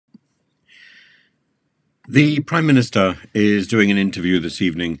The Prime Minister is doing an interview this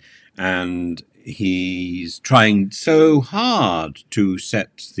evening, and he's trying so hard to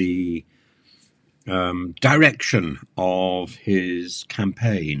set the direction of his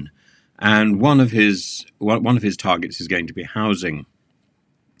campaign. And one of his targets is going to be housing.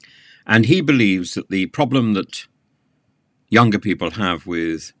 And he believes that the problem that younger people have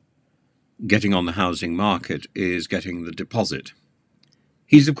with getting on the housing market is getting the deposit.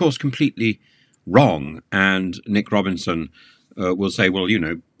 He's, of course, completely wrong, and Nick Robinson will say, well,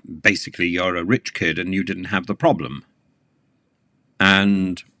 basically you're a rich kid and you didn't have the problem.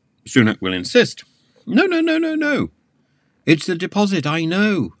 And Sunak will insist, no. It's the deposit. I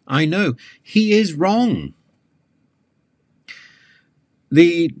know. He is wrong.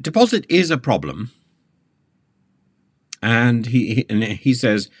 The deposit is a problem. And he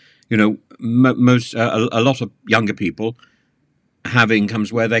says, a lot of younger people have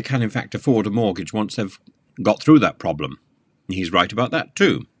incomes where they can in fact afford a mortgage once they've got through that problem. He's right about that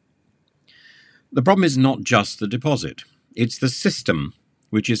too. The problem is not just the deposit, it's the system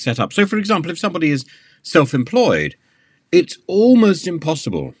which is set up. So, for example, if somebody is self-employed, it's almost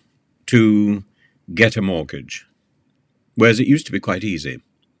impossible to get a mortgage, whereas it used to be quite easy.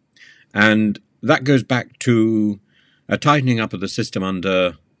 And that goes back to a tightening up of the system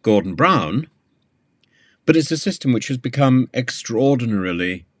under Gordon Brown, but it's a system which has become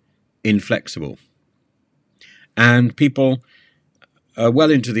extraordinarily inflexible. And people well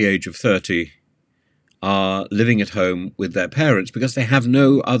into the age of 30 are living at home with their parents because they have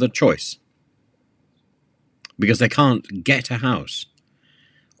no other choice, because they can't get a house,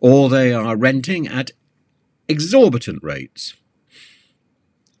 or they are renting at exorbitant rates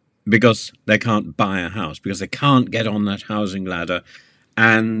because they can't buy a house, because they can't get on that housing ladder.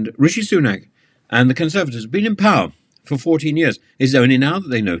 And Rishi Sunak and the Conservatives have been in power for 14 years. It's only now that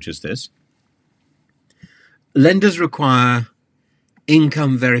they notice this. Lenders require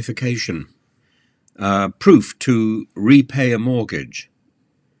income verification, proof to repay a mortgage.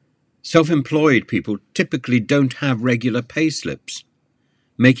 Self-employed people typically don't have regular pay slips,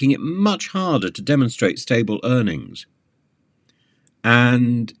 making it much harder to demonstrate stable earnings.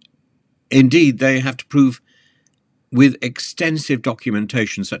 And indeed, they have to prove with extensive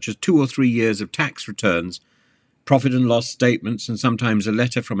documentation, such as 2 or 3 years of tax returns, profit and loss statements, and sometimes a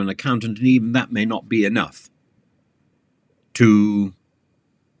letter from an accountant, and even that may not be enough to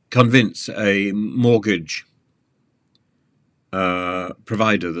convince a mortgage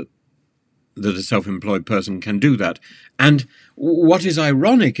provider that a self-employed person can do that. And what is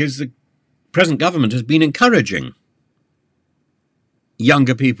ironic is the present government has been encouraging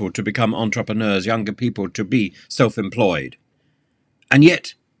younger people to become entrepreneurs, younger people to be self-employed, and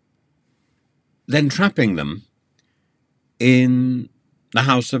yet then trapping them in the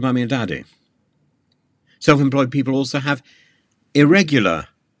house of mummy and daddy. Self-employed people also have irregular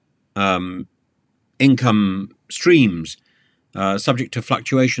income streams, subject to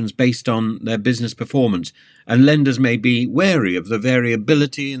fluctuations based on their business performance, and lenders may be wary of the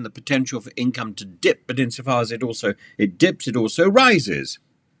variability and the potential for income to dip, but insofar as it dips, it also rises.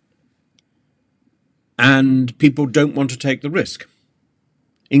 And people don't want to take the risk.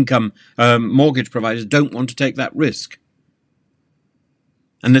 Mortgage providers don't want to take that risk.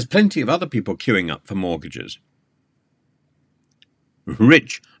 And there's plenty of other people queuing up for mortgages.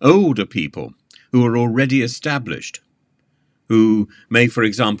 Rich, older people who are already established, who may, for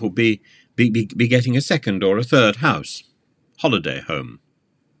example, be getting a second or a third house, holiday home.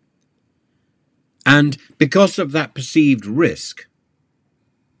 And because of that perceived risk,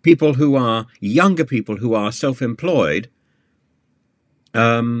 younger people who are self-employed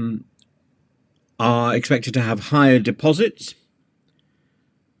are expected to have higher deposits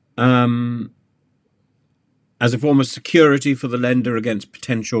as a form of security for the lender against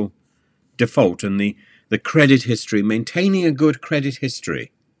potential default, and the credit history, maintaining a good credit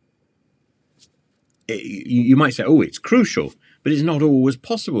history. You might say, it's crucial, but it's not always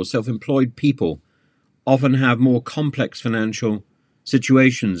possible. Self-employed people often have more complex financial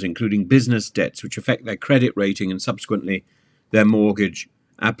situations, including business debts, which affect their credit rating and subsequently their mortgage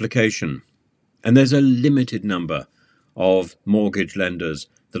application. And there's a limited number of mortgage lenders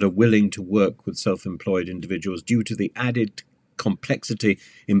that are willing to work with self-employed individuals due to the added complexity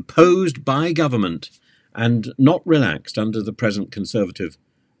imposed by government and not relaxed under the present Conservative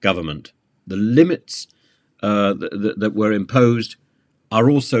government. The limits that were imposed are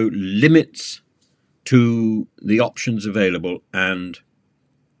also limits to the options available, and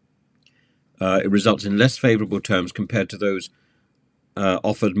it results in less favourable terms compared to those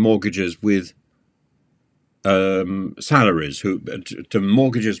offered mortgages with salaries, to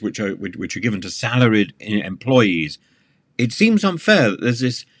mortgages which are given to salaried employees. It seems unfair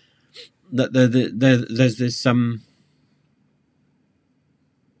that there's this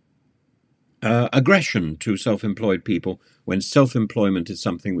aggression to self-employed people when self-employment is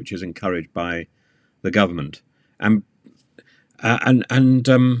something which is encouraged by the government, and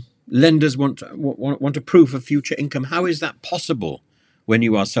lenders want a proof of future income. How is that possible when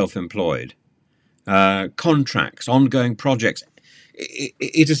you are self-employed? Contracts, ongoing projects.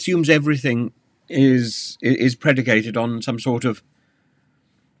 It assumes everything is predicated on some sort of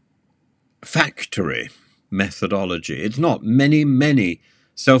factory methodology. It's not. Many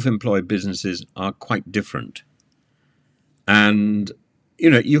self-employed businesses are quite different, and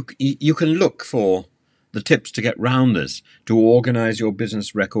you can look for the tips to get round this, to organize your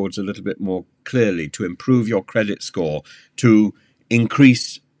business records a little bit more clearly, to improve your credit score, to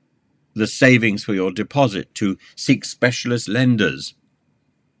increase the savings for your deposit, to seek specialist lenders.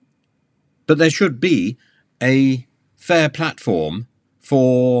 But there should be a fair platform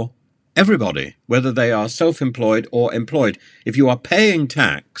for everybody, whether they are self-employed or employed. If you are paying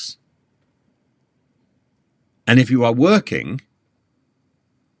tax and if you are working,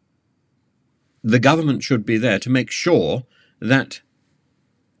 the government should be there to make sure that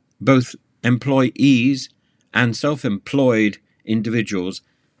both employees and self-employed individuals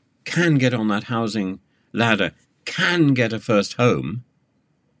can get on that housing ladder, can get a first home,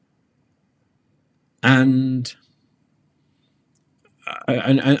 and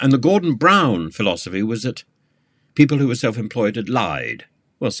the Gordon Brown philosophy was that people who were self-employed had lied.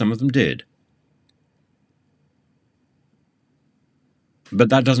 Well, some of them did. But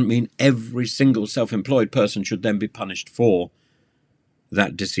that doesn't mean every single self-employed person should then be punished for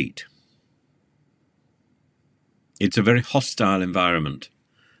that deceit. It's a very hostile environment,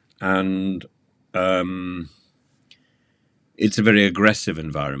 and it's a very aggressive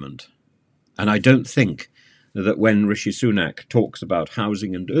environment. And I don't think that when Rishi Sunak talks about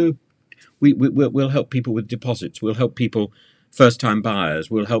housing and we'll help people with deposits, we'll help people, first-time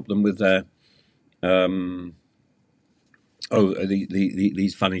buyers, we'll help them with their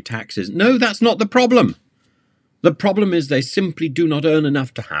these funny taxes. No, that's not the problem. The problem is they simply do not earn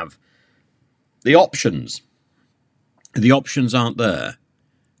enough to have the options. The options aren't there.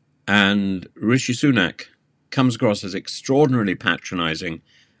 And Rishi Sunak comes across as extraordinarily patronising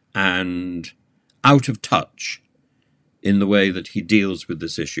and out of touch in the way that he deals with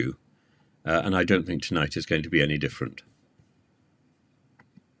this issue. And I don't think tonight is going to be any different.